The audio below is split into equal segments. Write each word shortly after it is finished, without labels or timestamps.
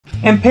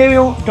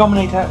Imperial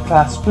Dominator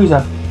class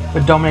cruiser. The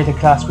Dominator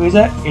class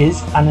cruiser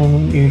is an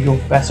unusual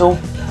vessel,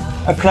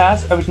 a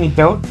class originally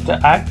built to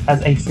act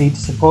as a fleet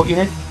support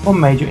unit for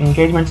major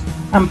engagements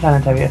and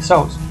planetary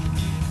assaults.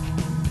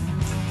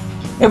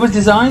 It was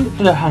designed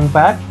to hang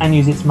back and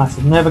use its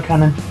massive Nova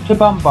cannon to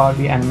bombard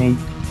the enemy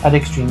at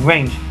extreme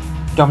range.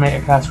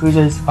 Dominator class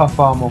cruisers are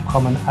far more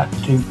common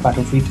to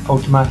Battlefleet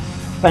Ultima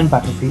than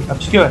Battlefleet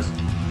Obscurus,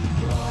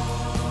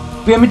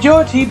 with a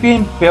majority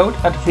being built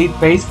at the fleet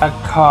base at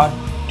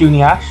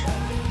Dominator,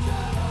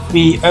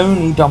 the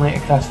only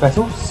Dominator class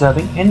vessel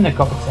serving in the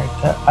Gothic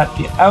sector at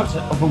the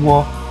outset of the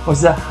war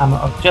was the Hammer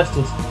of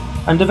Justice,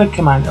 under the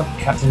command of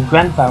Captain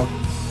Grenfell.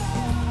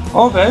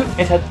 Although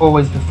it had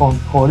always performed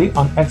poorly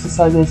on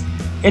exercises,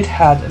 it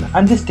had an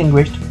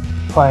undistinguished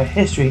prior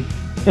history.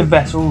 The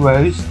vessel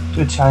rose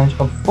to the challenge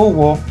of full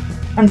war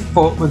and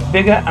fought with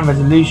vigour and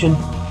resolution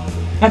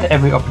at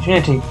every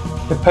opportunity.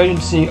 The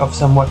potency of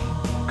somewhat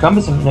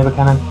cumbersome Nova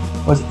cannon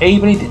was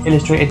ably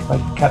illustrated by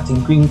Captain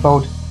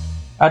Greenbold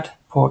at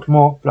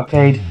Portmore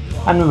blockade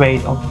and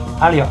raid of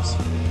Alios.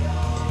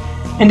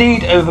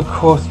 Indeed, over the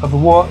course of the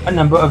war, a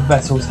number of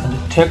vessels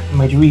undertook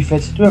major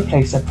refits to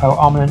replace their power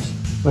armaments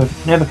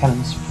with Nova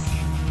cannons.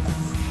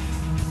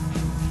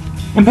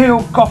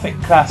 Imperial Gothic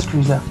class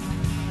cruiser.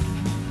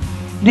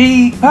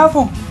 The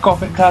powerful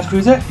Gothic class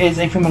cruiser is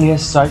a familiar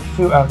sight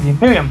throughout the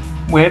Imperium,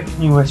 with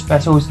numerous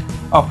vessels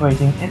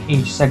operating in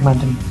each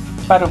segmentum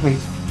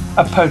battlefleet.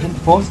 A potent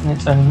force in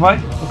its own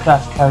right, the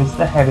class carries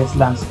the heaviest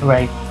lance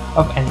array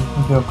of any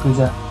Imperial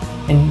cruiser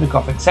in the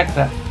Gothic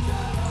sector,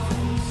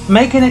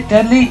 making it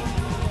deadly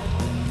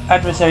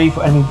adversary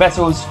for enemy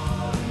vessels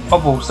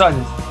of all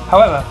sizes.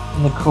 However,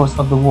 in the course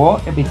of the war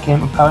it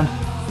became apparent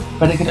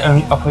that it could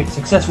only operate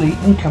successfully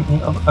in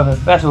company of other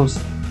vessels.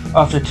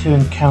 After 2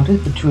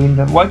 encounters between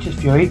the Righteous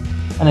Fury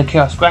and the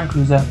Chaos Grand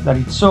Cruiser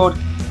Bloodied Sword,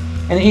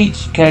 in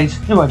each case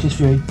the Righteous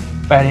Fury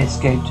barely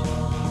escaped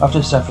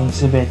after suffering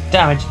severe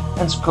damage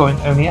and scoring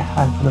only a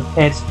handful of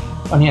hits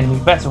on the enemy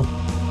vessel.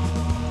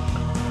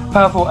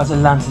 Powerful as the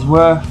lances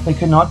were, they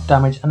could not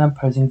damage an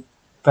opposing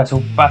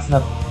vessel fast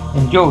enough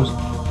in duels.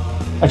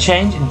 A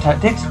change in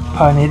tactics,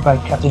 pioneered by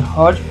Captain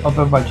Hodge of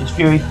the Righteous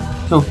Fury,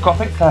 saw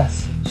Gothic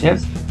class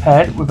ships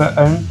paired with their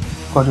own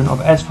squadron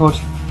of escorts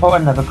or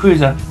another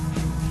cruiser.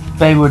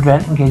 They would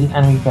then engage an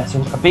enemy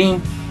vessel abeam,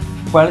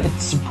 while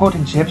its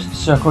supporting ships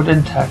circled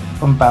and attacked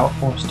from bow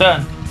or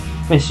stern.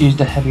 This used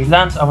the heavy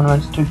lance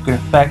armaments to good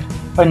effect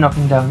by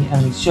knocking down the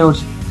enemy's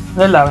shields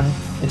and allowing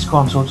its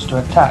consorts to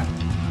attack,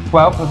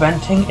 while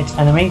preventing its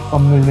enemy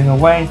from moving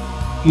away.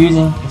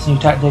 Using its new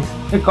tactics,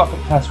 the Gothic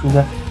class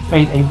cruiser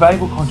made a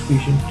valuable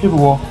contribution to the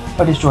war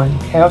by destroying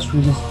the Chaos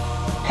cruisers,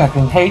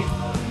 Cackling Hate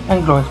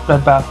and Glorious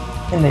Bloodbath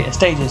in later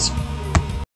stages.